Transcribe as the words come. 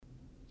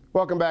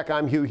Welcome back.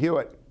 I'm Hugh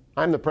Hewitt.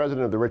 I'm the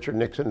president of the Richard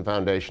Nixon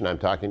Foundation. I'm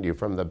talking to you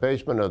from the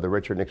basement of the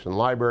Richard Nixon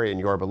Library in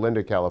Yorba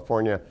Linda,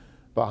 California.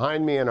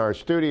 Behind me in our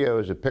studio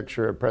is a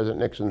picture of President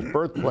Nixon's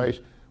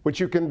birthplace, which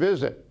you can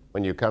visit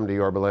when you come to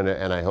Yorba Linda,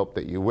 and I hope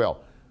that you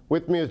will.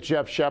 With me is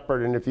Jeff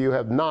Shepard, and if you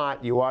have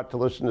not, you ought to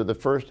listen to the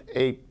first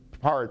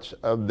 8 parts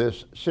of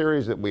this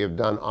series that we have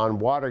done on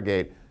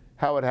Watergate,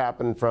 how it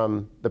happened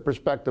from the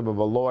perspective of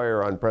a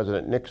lawyer on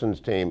President Nixon's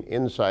team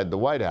inside the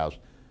White House.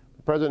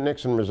 President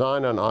Nixon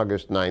resigned on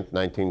August 9,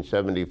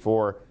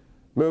 1974,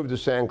 moved to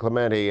San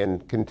Clemente,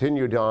 and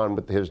continued on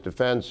with his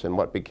defense and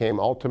what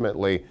became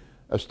ultimately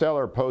a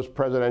stellar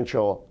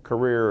post-presidential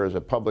career as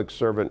a public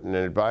servant and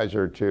an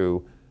advisor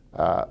to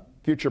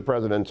future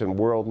presidents and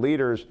world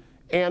leaders,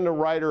 and a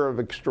writer of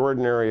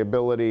extraordinary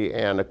ability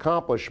and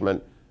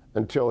accomplishment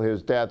until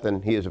his death.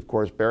 And he is, of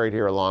course, buried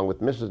here along with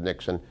Mrs.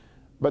 Nixon.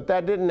 But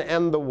that didn't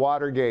end the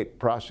Watergate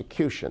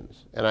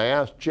prosecutions. And I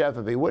asked Jeff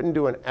if he wouldn't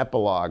do an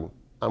epilogue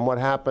on what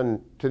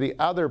happened to the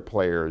other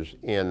players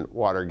in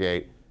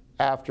Watergate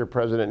after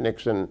President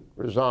Nixon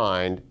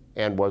resigned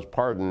and was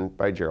pardoned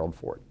by Gerald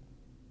Ford.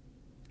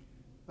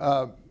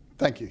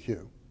 Thank you,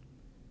 Hugh.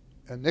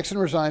 Nixon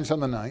resigns on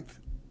the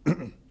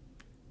 9th.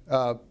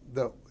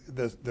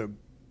 The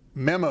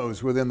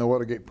memos within the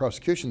Watergate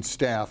prosecution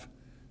staff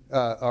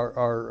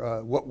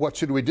are what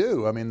should we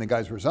do? I mean, the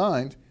guy's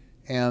resigned,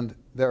 and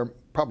there are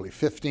probably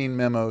 15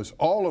 memos,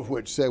 all of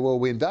which say, well,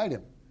 we indict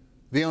him.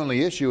 The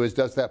only issue is,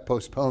 does that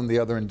postpone the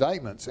other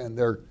indictments? And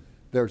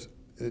there's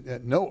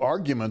no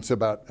arguments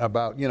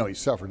about he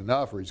suffered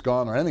enough or he's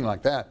gone or anything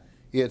like that.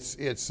 We're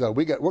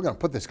going to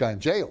put this guy in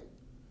jail.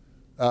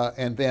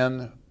 And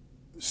then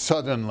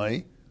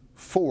suddenly,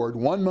 Ford,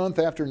 1 month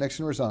after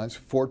Nixon resigns,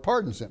 Ford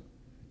pardons him.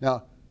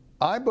 Now,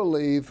 I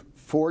believe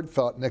Ford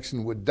thought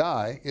Nixon would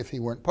die if he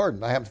weren't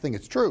pardoned. I happen to think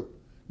it's true.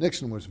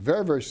 Nixon was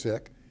very, very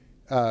sick.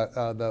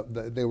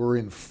 They were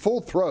in full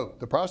throat,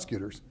 the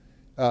prosecutors.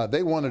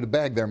 They wanted to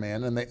bag their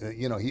man, and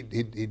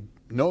he'd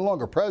no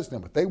longer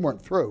president, but they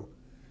weren't through.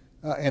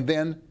 And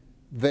then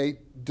they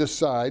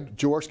decide,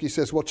 Jaworski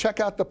says, well, check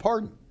out the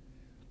pardon.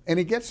 And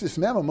he gets this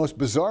memo, most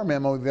bizarre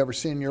memo you've ever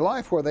seen in your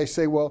life, where they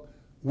say, well,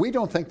 we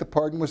don't think the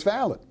pardon was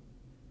valid.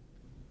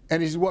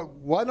 And he says, well,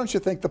 why don't you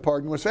think the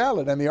pardon was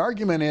valid? And the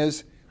argument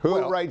is, Who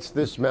writes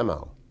this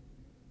memo?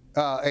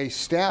 A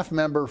staff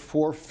member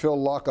for Phil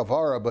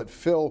Lacavara, but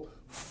Phil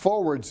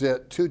forwards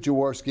it to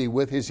Jaworski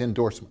with his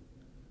endorsement.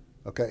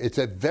 Okay, it's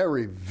a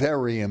very,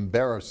 very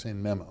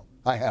embarrassing memo.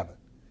 I have it.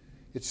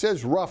 It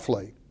says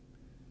roughly,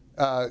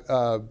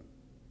 Elliot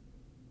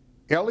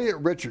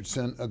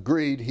Richardson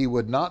agreed he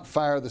would not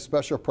fire the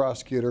special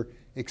prosecutor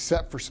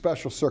except for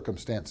special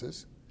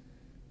circumstances.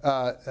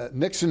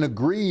 Nixon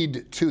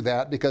agreed to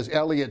that because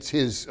Elliot's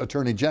his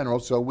attorney general,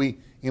 so we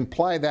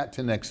imply that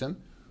to Nixon.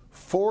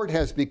 Ford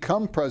has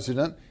become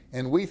president,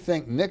 and we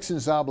think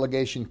Nixon's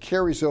obligation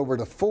carries over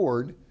to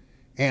Ford,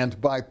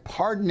 and by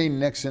pardoning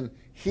Nixon,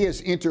 he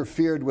has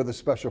interfered with the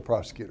special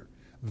prosecutor.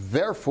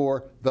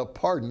 Therefore, the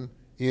pardon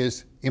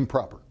is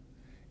improper.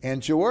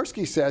 And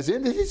Jaworski says,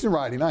 and he's in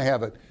writing, I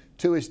have it,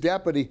 to his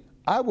deputy,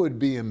 I would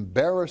be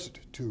embarrassed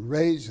to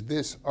raise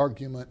this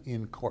argument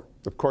in court.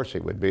 Of course he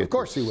would be. Of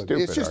course he would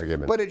be. Stupid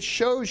argument. But it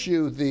shows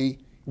you the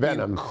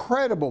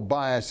incredible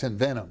bias and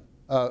venom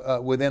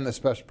within the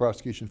special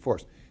prosecution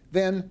force.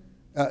 Then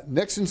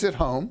Nixon's at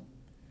home.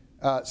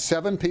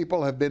 7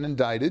 people have been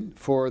indicted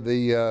for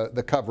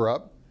the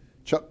cover-up.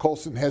 Chuck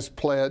Colson has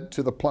pled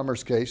to the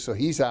Plumbers case, so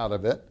he's out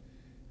of it.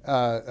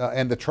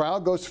 And the trial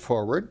goes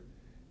forward.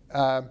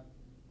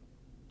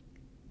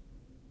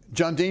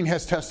 John Dean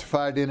has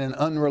testified in an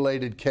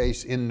unrelated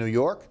case in New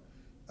York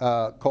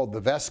called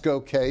the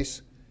Vesco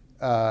case.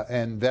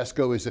 And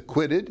Vesco is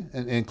acquitted,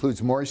 and it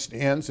includes Maurice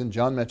Stans and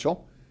John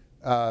Mitchell.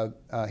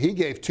 He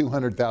gave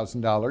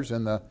 $200,000,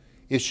 and the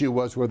issue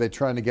was, were they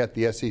trying to get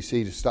the SEC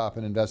to stop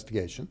an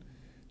investigation?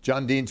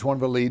 John Dean's one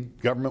of the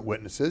lead government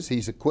witnesses.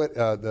 He's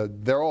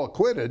they're all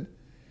acquitted.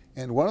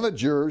 And one of the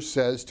jurors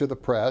says to the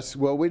press,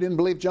 well, we didn't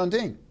believe John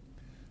Dean.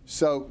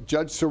 So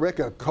Judge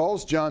Sirica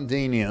calls John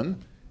Dean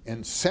in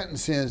and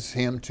sentences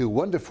him to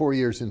 1 to 4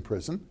 years in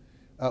prison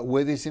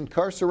with his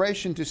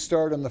incarceration to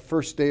start on the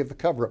first day of the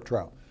cover-up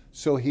trial.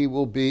 So he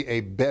will be a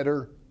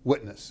better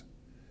witness.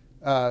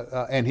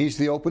 And he's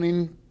the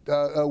opening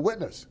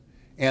witness.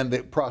 And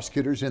the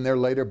prosecutors in their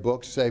later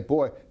books say,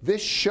 boy,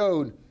 this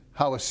showed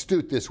how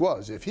astute this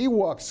was. If he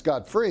walked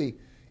scot-free,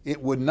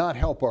 it would not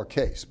help our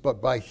case. But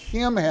by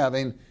him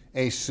having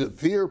a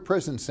severe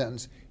prison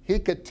sentence, he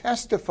could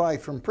testify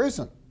from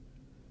prison.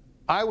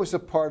 I was a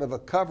part of a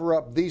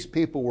cover-up. These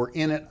people were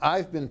in it.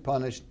 I've been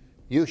punished.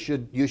 You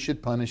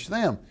should punish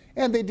them.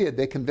 And they did.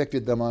 They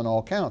convicted them on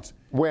all counts.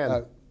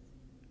 When?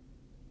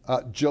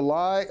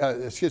 January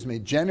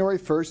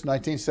 1st,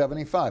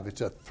 1975.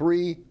 It's a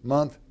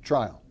 3-month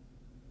trial.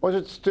 Was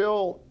it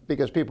still,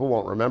 because people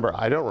won't remember,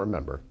 I don't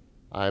remember.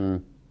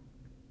 I'm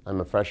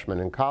a freshman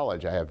in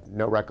college. I have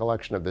no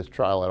recollection of this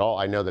trial at all.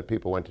 I know that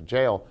people went to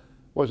jail.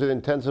 Was it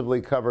intensively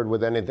covered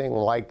with anything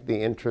like the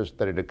interest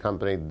that had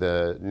accompanied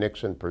the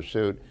Nixon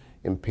pursuit,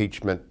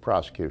 impeachment,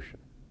 prosecution?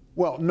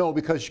 Well, no,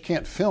 because you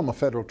can't film a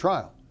federal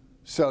trial.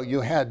 So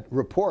you had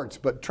reports,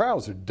 but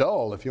trials are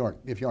dull if you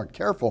aren't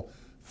careful.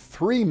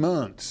 3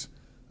 months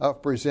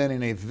of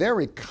presenting a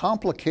very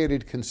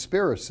complicated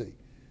conspiracy.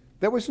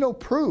 There was no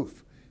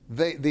proof.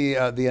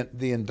 The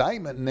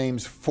indictment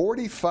names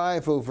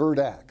 45 overt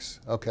acts,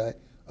 okay,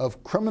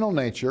 of criminal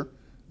nature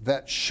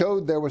that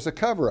showed there was a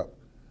cover-up.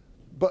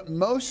 But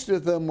most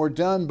of them were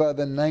done by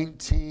the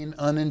 19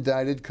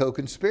 unindicted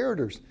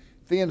co-conspirators.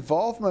 The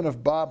involvement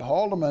of Bob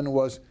Haldeman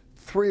was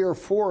 3 or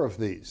 4 of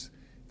these.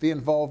 The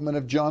involvement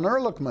of John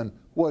Ehrlichman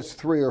was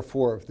 3 or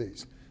 4 of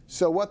these.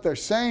 So what they're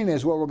saying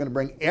is, well, we're going to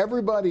bring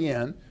everybody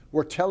in.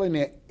 We're telling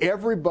you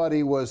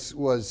everybody was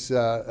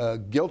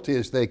guilty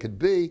as they could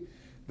be.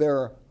 There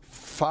are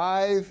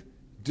 5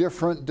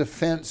 different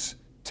defense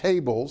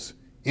tables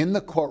in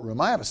the courtroom.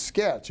 I have a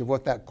sketch of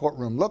what that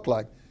courtroom looked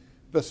like.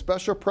 The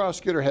special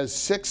prosecutor has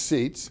 6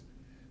 seats.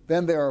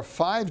 Then there are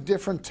 5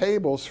 different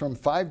tables from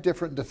 5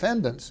 different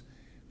defendants.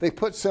 They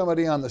put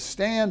somebody on the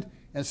stand,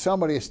 and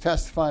somebody is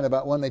testifying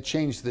about when they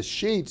changed the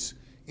sheets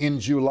in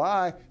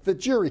July. The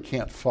jury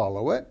can't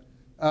follow it.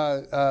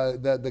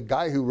 The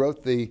guy who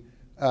wrote the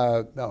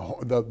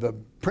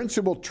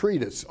principal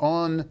treatise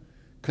on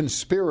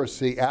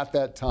conspiracy at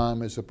that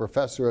time is a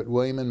professor at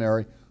William &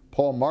 Mary,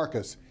 Paul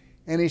Marcus.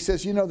 And he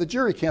says, the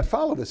jury can't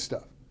follow this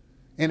stuff.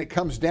 And it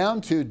comes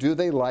down to, do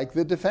they like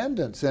the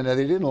defendants? And they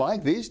didn't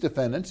like these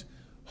defendants.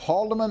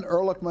 Haldeman,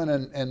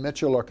 Ehrlichman, and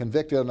Mitchell are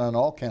convicted on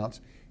all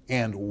counts.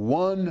 And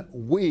 1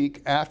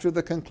 week after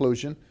the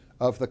conclusion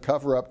of the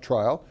cover-up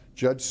trial,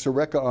 Judge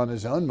Sirica, on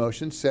his own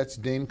motion, sets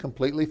Dean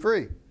completely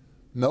free.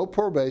 No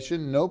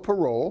probation, no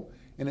parole.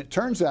 And it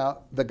turns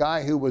out the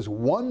guy who was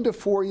 1 to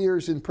 4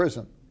 years in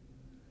prison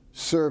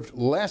served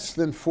less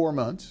than 4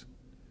 months.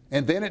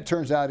 And then it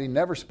turns out he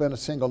never spent a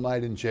single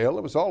night in jail.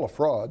 It was all a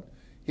fraud.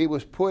 He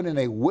was put in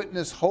a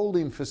witness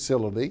holding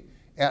facility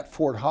at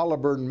Fort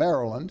Holabird,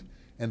 Maryland,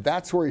 and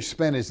that's where he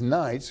spent his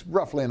nights,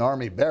 roughly in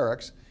Army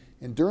barracks.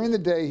 And during the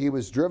day, he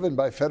was driven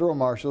by federal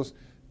marshals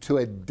to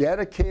a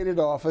dedicated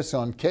office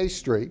on K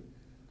Street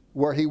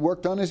where he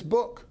worked on his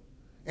book.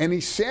 And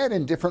he said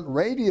in different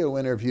radio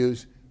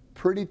interviews,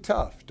 pretty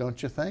tough,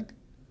 don't you think?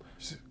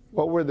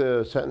 What were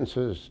the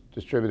sentences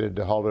distributed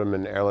to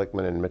Haldeman,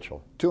 Ehrlichman, and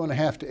Mitchell?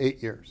 2.5 to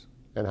 8 years.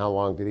 And how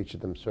long did each of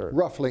them serve?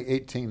 Roughly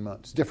 18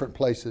 months. Different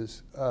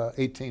places,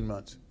 18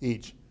 months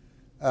each.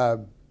 They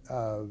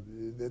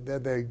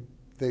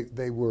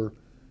were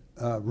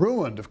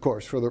ruined, of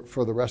course, for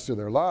the rest of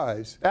their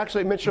lives.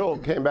 Actually, Mitchell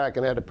came back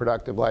and had a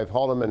productive life.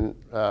 Haldeman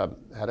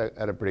had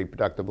a pretty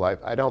productive life.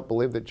 I don't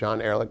believe that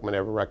John Ehrlichman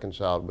ever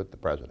reconciled with the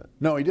president.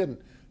 No, he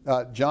didn't.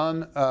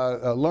 John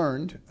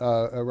learned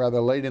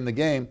rather late in the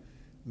game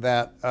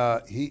that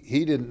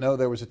he didn't know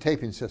there was a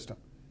taping system.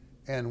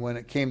 And when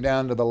it came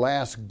down to the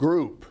last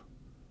group,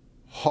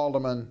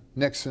 Haldeman,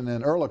 Nixon,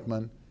 and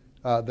Ehrlichman,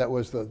 that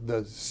was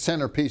the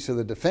centerpiece of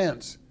the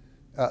defense,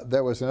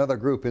 there was another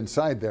group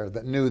inside there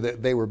that knew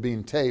that they were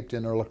being taped,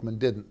 and Ehrlichman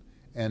didn't.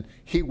 And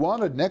he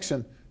wanted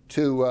Nixon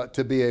to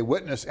be a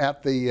witness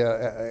at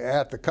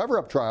the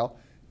cover-up trial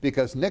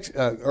because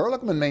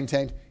Ehrlichman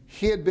maintained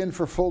he had been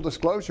for full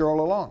disclosure all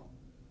along.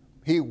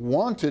 He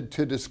wanted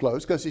to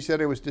disclose because he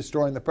said it was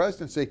destroying the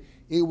presidency.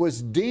 It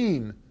was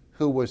Dean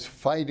who was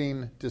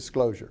fighting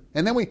disclosure.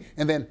 And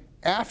then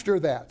after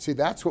that, see,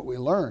 that's what we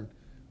learned.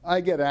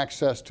 I get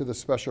access to the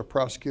special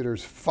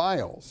prosecutor's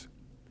files,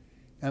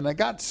 and I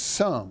got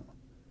some.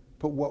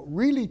 But what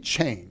really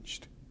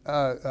changed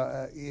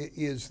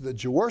is the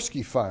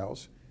Jaworski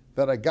files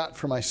that I got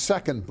for my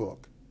second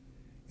book.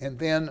 And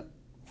then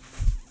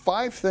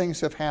 5 things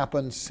have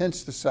happened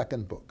since the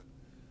second book.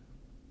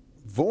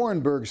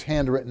 Vorenberg's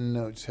handwritten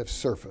notes have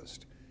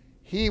surfaced.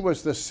 He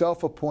was the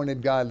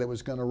self-appointed guy that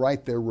was going to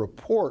write their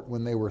report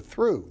when they were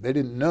through. They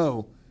didn't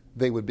know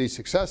they would be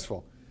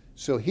successful.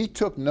 So he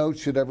took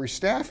notes at every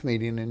staff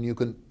meeting, and you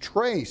can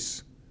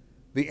trace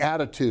the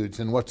attitudes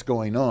and what's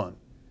going on.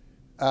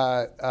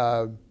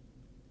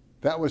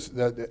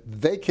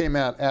 They came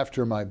out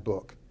after my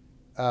book.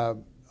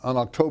 On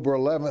October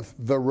 11th,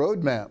 the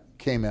roadmap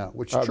came out,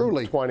 which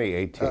truly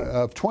 2018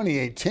 of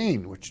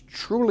 2018, which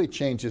truly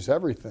changes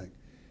everything.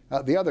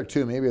 The other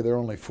 2, maybe there are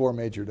only 4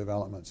 major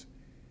developments.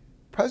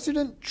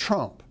 President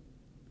Trump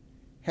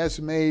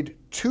has made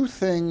 2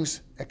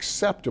 things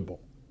acceptable.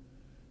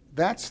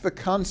 That's the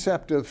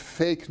concept of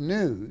fake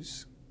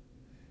news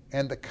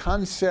and the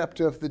concept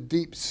of the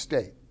deep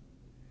state.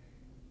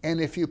 And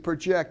if you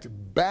project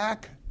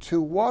back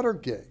to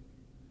Watergate,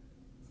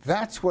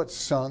 that's what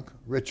sunk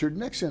Richard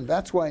Nixon.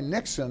 That's why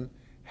Nixon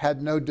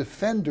had no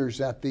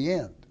defenders at the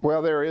end.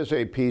 Well, there is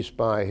a piece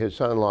by his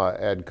son-in-law,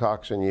 Ed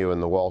Cox, and you in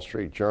the Wall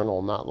Street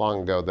Journal not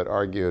long ago that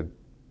argued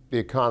the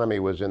economy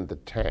was in the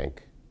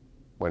tank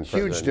when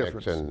President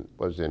Nixon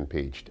was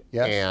impeached.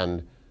 Yes.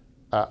 And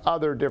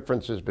other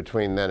differences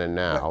between then and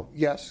now.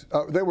 Yes.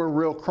 There were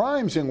real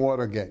crimes in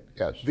Watergate.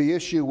 Yes. The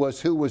issue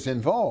was who was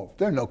involved.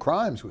 There are no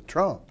crimes with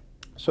Trump.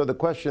 So the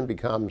question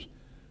becomes,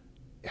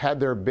 had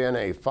there been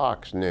a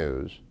Fox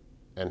News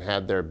and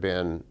had there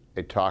been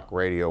a talk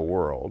radio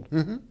world,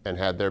 and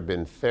had there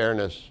been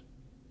fairness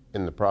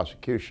in the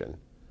prosecution,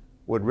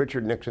 would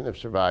Richard Nixon have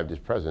survived as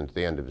president to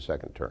the end of his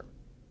second term?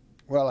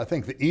 Well, I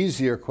think the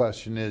easier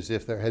question is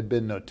if there had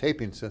been no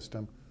taping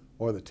system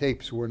or the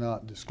tapes were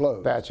not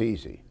disclosed. That's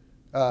easy.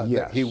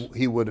 Yes.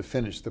 He would have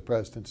finished the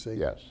presidency.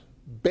 Yes.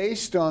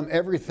 Based on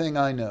everything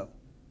I know,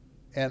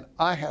 and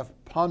I have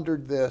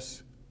pondered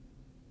this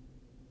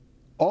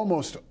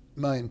almost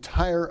my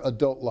entire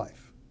adult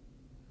life,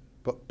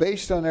 but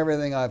based on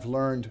everything I've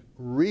learned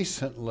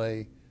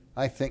recently,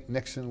 I think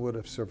Nixon would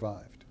have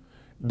survived.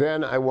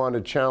 Then I want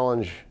to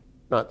challenge,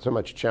 not so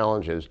much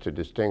challenges to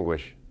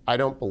distinguish. I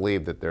don't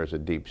believe that there's a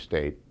deep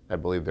state. I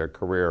believe they're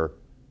career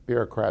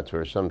bureaucrats who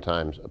are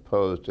sometimes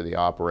opposed to the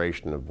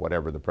operation of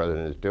whatever the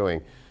president is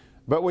doing.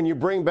 But when you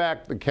bring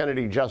back the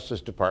Kennedy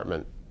Justice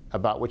Department,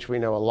 about which we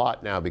know a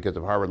lot now because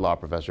of Harvard Law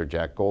professor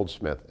Jack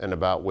Goldsmith, and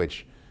about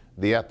which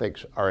the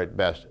ethics are at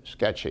best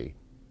sketchy,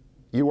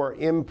 you are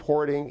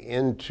importing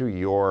into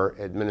your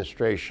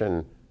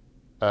administration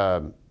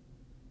a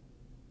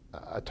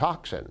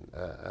toxin,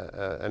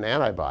 an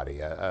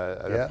antibody, an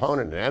Yes.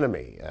 opponent, an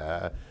enemy.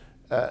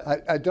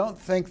 I don't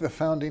think the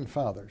Founding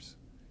Fathers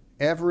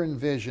ever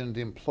envisioned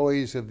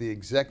employees of the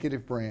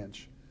executive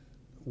branch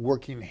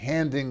working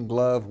hand in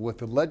glove with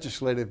the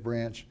legislative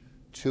branch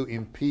to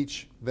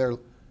impeach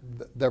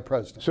their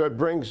president. So it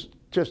brings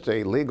just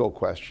a legal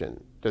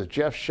question. Does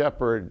Jeff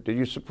Shepard, did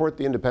you support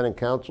the independent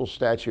counsel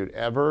statute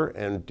ever?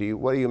 And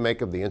what do you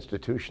make of the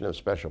institution of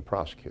special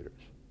prosecutors?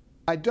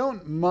 I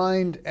don't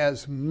mind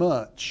as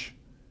much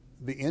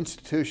the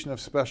institution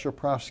of special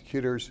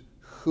prosecutors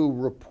who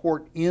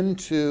report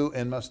into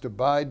and must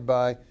abide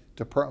by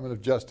Department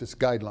of Justice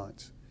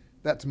guidelines.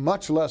 That's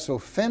much less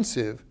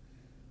offensive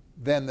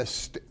than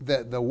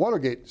the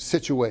Watergate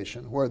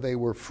situation, where they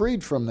were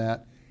freed from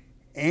that,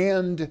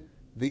 and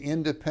the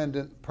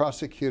independent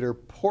prosecutor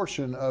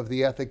portion of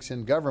the Ethics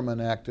in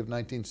Government Act of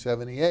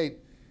 1978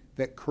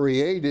 that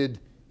created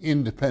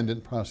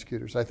independent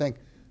prosecutors. I think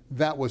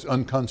that was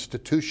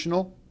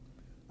unconstitutional.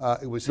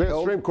 It was The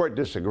held, Supreme Court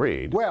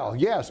disagreed. well,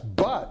 yes,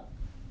 but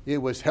it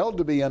was held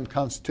to be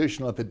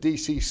unconstitutional at the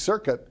D.C.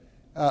 Circuit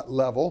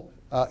level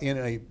in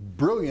a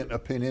brilliant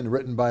opinion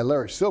written by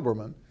Larry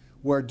Silberman,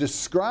 where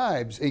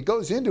he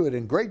goes into it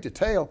in great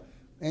detail,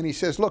 and he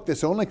says, look,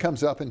 this only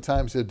comes up in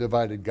times of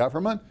divided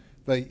government.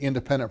 The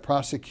independent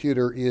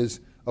prosecutor is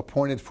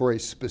appointed for a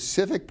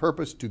specific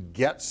purpose to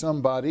get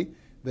somebody.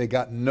 They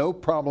got no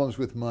problems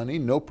with money,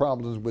 no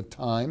problems with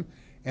time,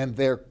 and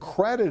they're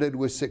credited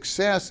with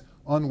success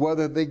on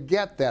whether they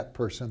get that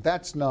person.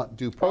 That's not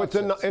due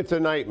process. Oh, it's a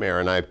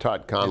nightmare, and I've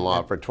taught con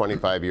law for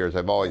 25 years.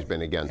 I've always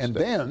been against And it.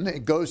 then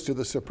it goes to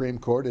the Supreme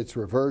Court. It's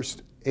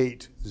reversed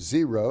 8-1.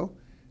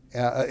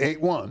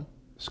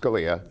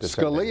 Scalia.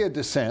 Scalia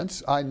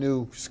dissents. I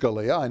knew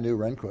Scalia. I knew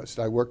Rehnquist.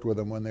 I worked with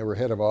them when they were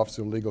head of Office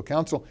of Legal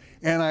Counsel.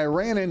 And I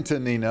ran into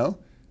Nino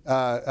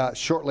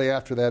shortly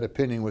after that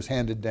opinion was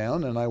handed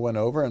down. And I went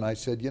over and I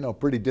said,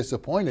 pretty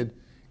disappointed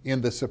in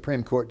the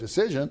Supreme Court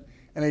decision.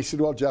 And he said,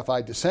 well, Jeff,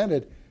 I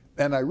dissented.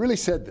 And I really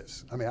said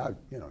this. I mean,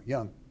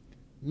 young.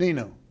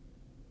 Nino,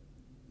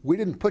 we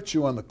didn't put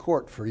you on the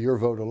court for your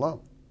vote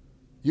alone.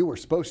 You were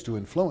supposed to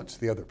influence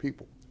the other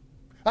people.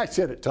 I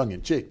said it tongue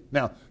in cheek.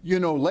 Now,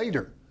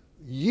 later,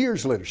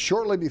 years later,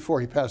 shortly before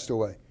he passed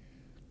away,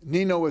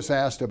 Nino was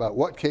asked about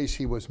what case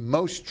he was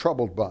most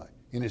troubled by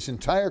in his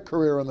entire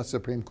career on the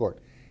Supreme Court.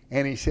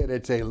 And he said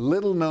it's a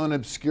little-known,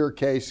 obscure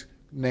case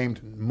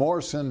named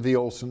Morrison v.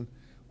 Olson,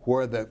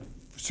 where the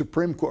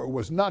Supreme Court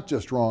was not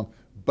just wrong,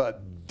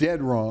 but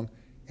dead wrong.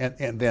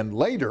 And then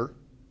later,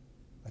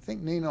 I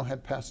think Nino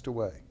had passed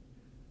away.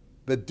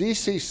 The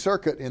D.C.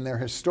 Circuit in their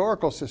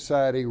Historical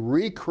Society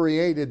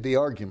recreated the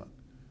argument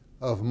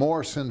of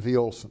Morrison v.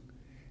 Olson.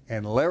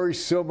 And Larry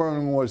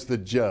Silberman was the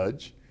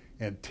judge,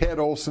 and Ted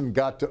Olson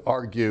got to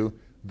argue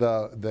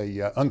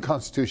the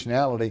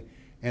unconstitutionality,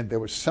 and there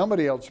was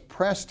somebody else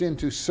pressed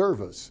into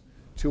service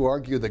to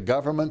argue the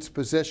government's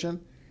position,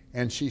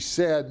 and she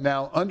said,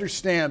 now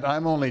understand,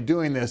 I'm only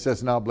doing this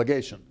as an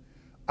obligation.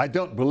 I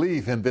don't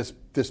believe in this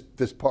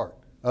part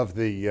of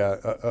the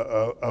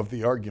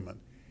argument.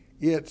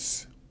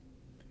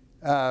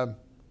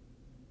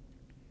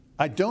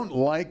 I don't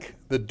like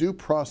the due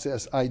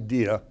process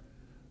idea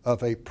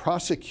of a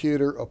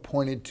prosecutor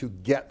appointed to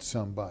get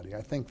somebody.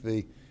 I think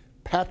the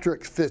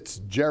Patrick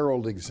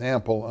Fitzgerald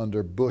example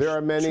under Bush. There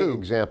are many II,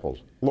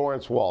 examples.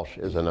 Lawrence Walsh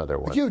is another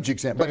one. a huge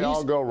example. They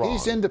all go wrong.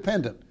 He's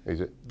independent.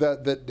 Is it?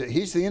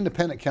 He's the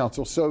independent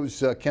counsel.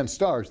 So's Ken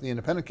Starrs, the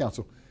independent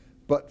counsel.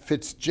 But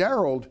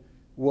Fitzgerald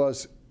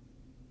was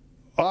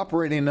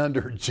operating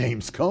under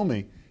James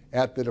Comey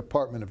at the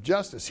Department of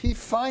Justice. He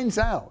finds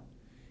out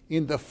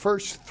in the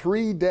first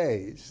 3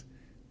 days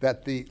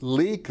that the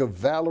leak of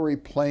Valerie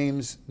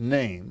Plame's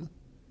name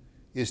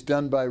is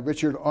done by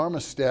Richard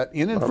Armitage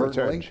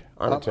inadvertently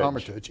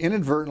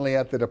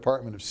at the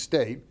Department of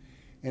State.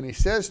 And he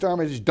says to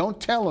Armitage,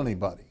 don't tell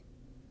anybody.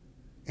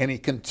 And he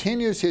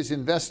continues his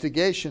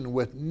investigation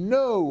with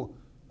no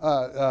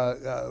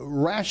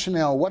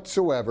rationale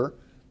whatsoever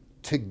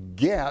to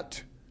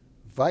get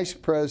Vice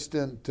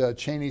President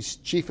Cheney's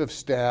chief of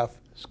staff,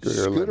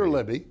 Scooter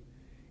Libby,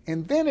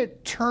 And then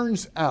it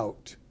turns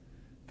out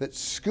that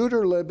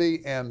Scooter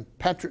Libby and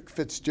Patrick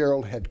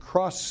Fitzgerald had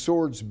crossed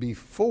swords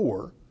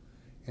before,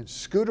 and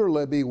Scooter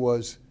Libby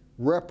was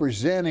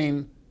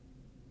representing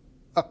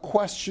a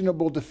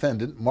questionable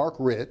defendant, Mark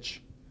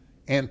Rich,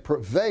 and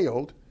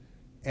prevailed.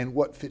 And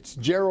what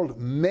Fitzgerald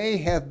may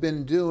have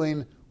been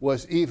doing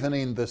was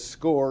evening the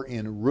score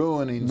in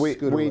ruining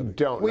Scooter Libby.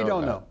 We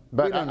don't know.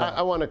 But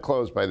I want to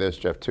close by this,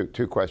 Jeff.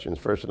 Two questions.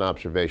 First, an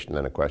observation,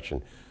 then a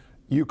question.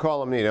 You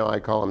call him, I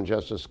call him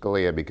Justice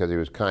Scalia because he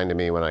was kind to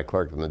me when I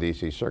clerked in the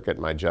D.C. Circuit.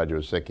 My judge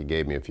was sick. He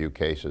gave me a few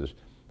cases.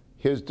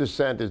 His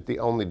dissent is the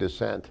only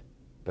dissent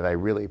that I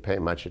really pay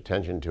much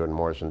attention to in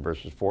Morrison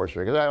versus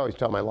Forster, because I always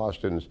tell my law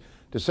students,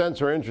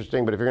 dissents are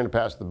interesting, but if you're going to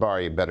pass the bar,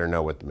 you better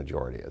know what the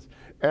majority is.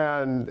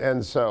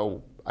 And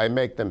so I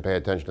make them pay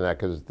attention to that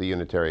because the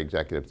unitary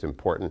executive is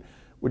important.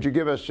 Would you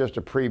give us just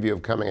a preview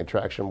of coming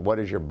attraction? What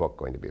is your book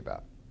going to be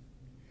about?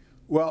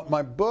 Well,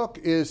 my book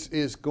is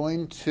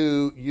going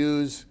to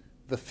use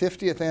the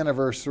 50th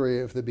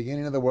anniversary of the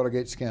beginning of the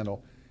Watergate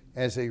scandal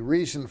as a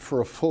reason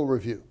for a full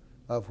review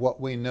of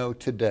what we know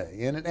today.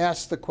 And it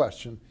asks the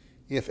question,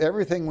 if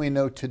everything we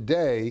know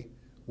today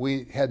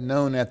we had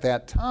known at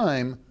that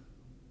time,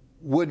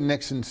 would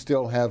Nixon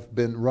still have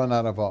been run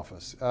out of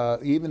office?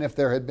 Even if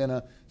there had been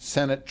a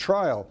Senate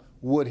trial,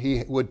 would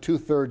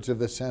 2/3 of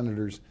the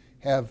senators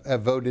have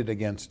voted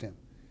against him?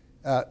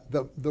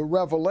 The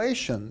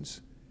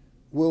revelations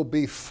will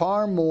be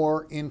far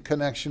more in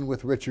connection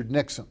with Richard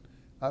Nixon.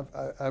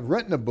 I've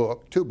written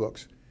two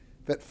books,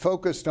 that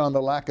focused on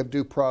the lack of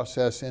due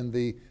process in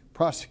the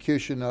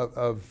prosecution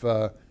of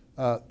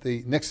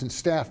the Nixon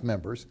staff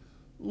members,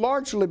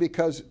 largely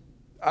because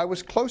I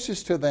was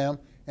closest to them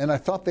and I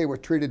thought they were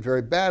treated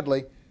very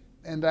badly,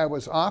 and I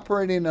was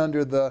operating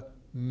under the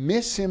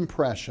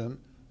misimpression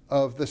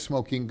of the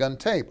smoking gun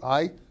tape.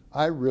 I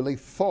really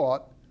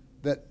thought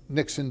that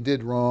Nixon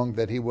did wrong,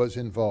 that he was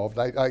involved.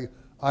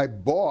 I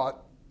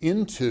bought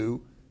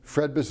into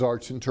Fred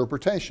Bizart's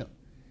interpretation.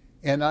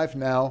 And I've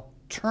now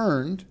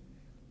turned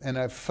and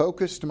I've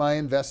focused my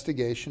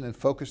investigation and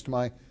focused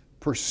my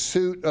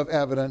pursuit of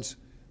evidence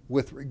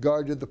with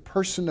regard to the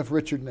person of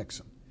Richard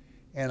Nixon.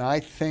 And I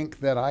think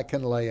that I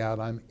can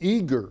I'm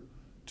eager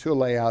to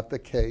lay out the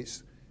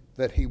case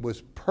that he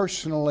was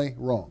personally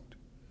wronged,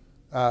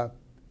 that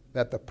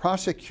the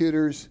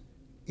prosecutors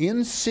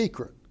in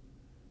secret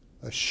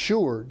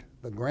assured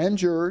the grand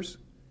jurors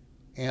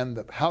and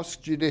the House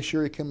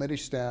Judiciary Committee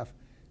staff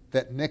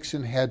that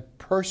Nixon had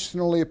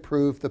personally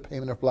approved the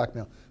payment of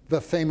blackmail.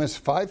 The famous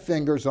 5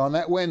 fingers on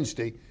that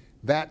Wednesday,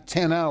 that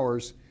 10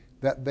 hours,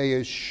 that they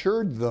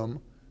assured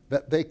them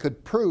that they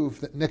could prove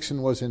that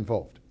Nixon was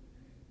involved.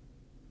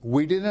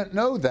 We didn't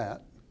know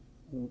that.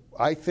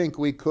 I think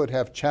we could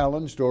have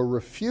challenged or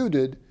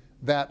refuted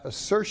that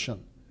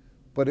assertion,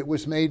 but it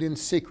was made in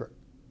secret.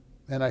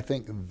 And I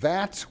think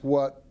that's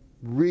what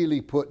really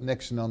put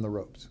Nixon on the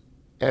ropes.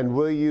 And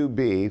will you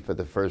be, for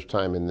the first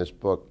time in this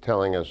book,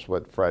 telling us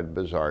what Fred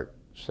Bizart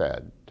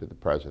said to the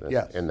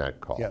president in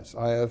that call? Yes,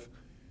 I have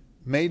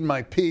made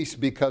my peace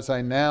because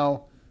I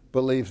now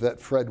believe that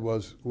Fred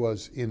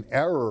was in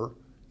error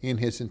in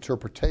his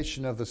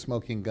interpretation of the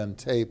smoking gun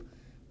tape.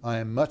 I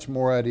am much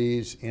more at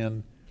ease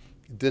in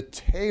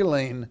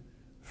detailing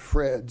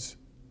Fred's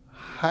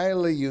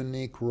highly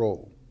unique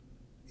role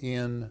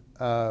in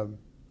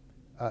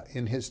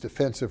his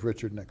defense of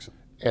Richard Nixon.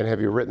 And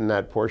have you written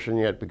that portion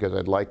yet? Because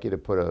I'd like you to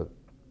put a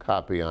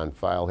copy on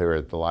file here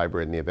at the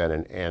library in the event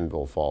an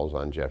anvil falls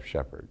on Jeff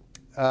Shepard.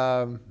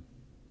 I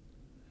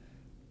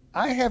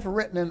have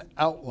written an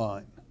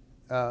outline.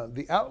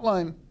 The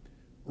outline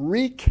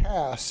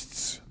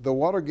recasts the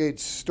Watergate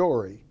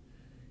story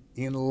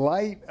in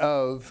light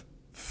of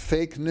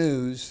fake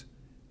news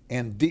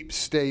and deep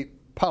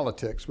state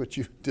politics, which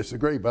you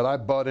disagree, but I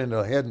bought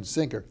into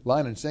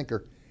line and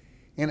sinker.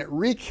 And it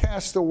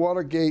recasts the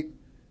Watergate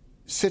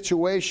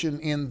situation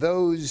in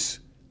those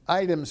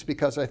items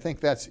because I think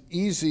that's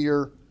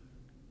easier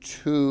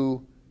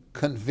to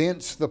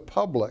convince the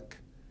public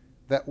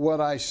that what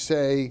I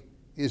say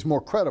is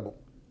more credible,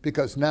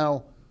 because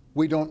now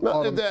we don't.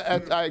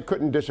 I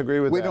couldn't disagree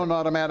with that. We don't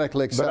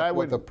automatically accept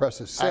what the press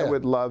has said. I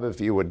would love if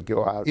you would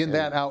go out in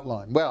that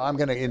outline. Well, I'm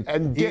going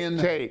to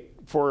dictate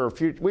for a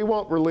future. We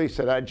won't release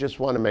it. I just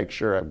want to make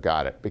sure I've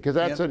got it, because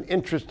that's an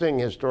interesting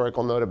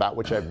historical note about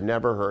which I've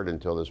never heard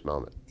until this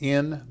moment.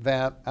 In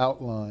that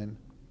outline,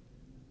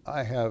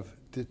 I have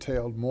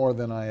detailed more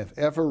than I have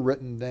ever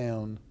written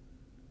down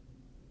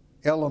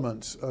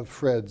elements of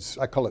Fred's,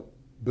 I call it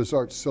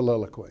Bizart's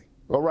soliloquy.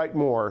 Well, write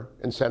more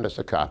and send us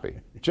a copy.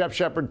 Jeff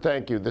Shepard,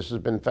 thank you. This has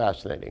been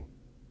fascinating.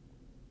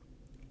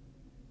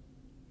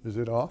 Is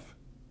it off?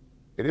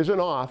 It isn't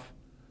off.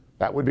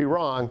 That would be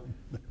wrong.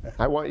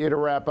 I want you to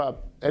wrap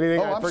up.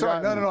 Anything I've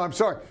forgotten? Sorry. No, I'm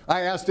sorry.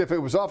 I asked if it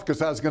was off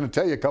because I was going to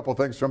tell you a couple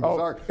things from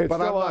Bizart,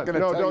 but I'm not going to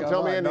tell you. No, don't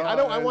tell me anything.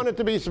 I want it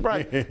to be a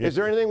surprise. Is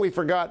there anything we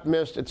forgot,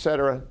 missed,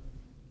 etc.?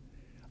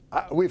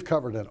 We've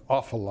covered an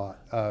awful lot.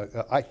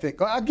 I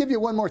think I'll give you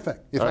one more thing,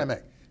 if I may.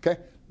 Okay,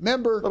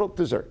 remember little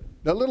dessert.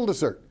 The little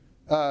dessert.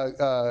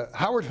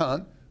 Howard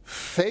Hunt,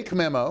 fake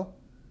memo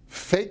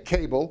fake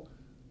cable,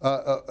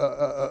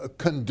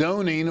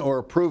 condoning or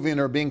approving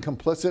or being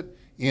complicit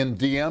in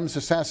Diem's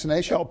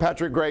assassination. Oh,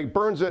 Patrick Gregg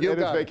burns it at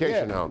his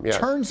vacation home. Yes.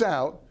 Turns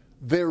out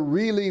there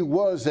really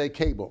was a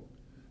cable.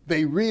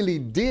 They really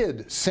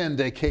did send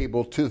a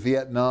cable to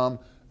Vietnam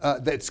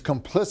that's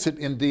complicit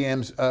in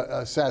Diem's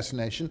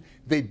assassination.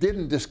 They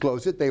didn't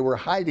disclose it. They were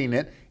hiding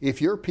it.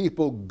 If your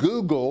people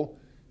Google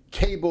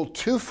Cable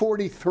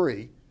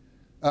 243,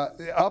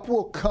 up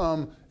will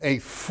come a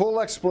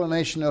full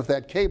explanation of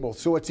that cable.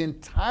 So it's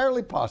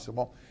entirely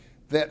possible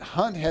that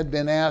Hunt had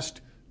been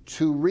asked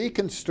to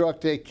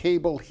reconstruct a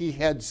cable he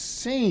had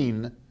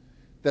seen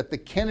that the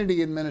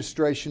Kennedy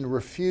administration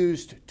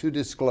refused to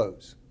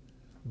disclose.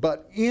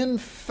 But in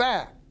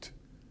fact,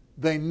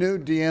 they knew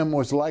Diem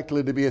was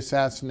likely to be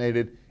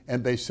assassinated,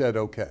 and they said,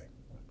 okay.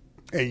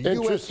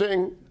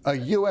 Interesting. A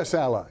U.S.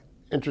 ally.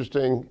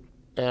 Interesting,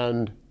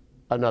 and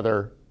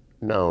another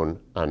known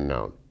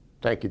unknown.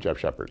 Thank you, Jeff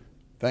Shepard.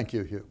 Thank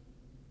you, Hugh.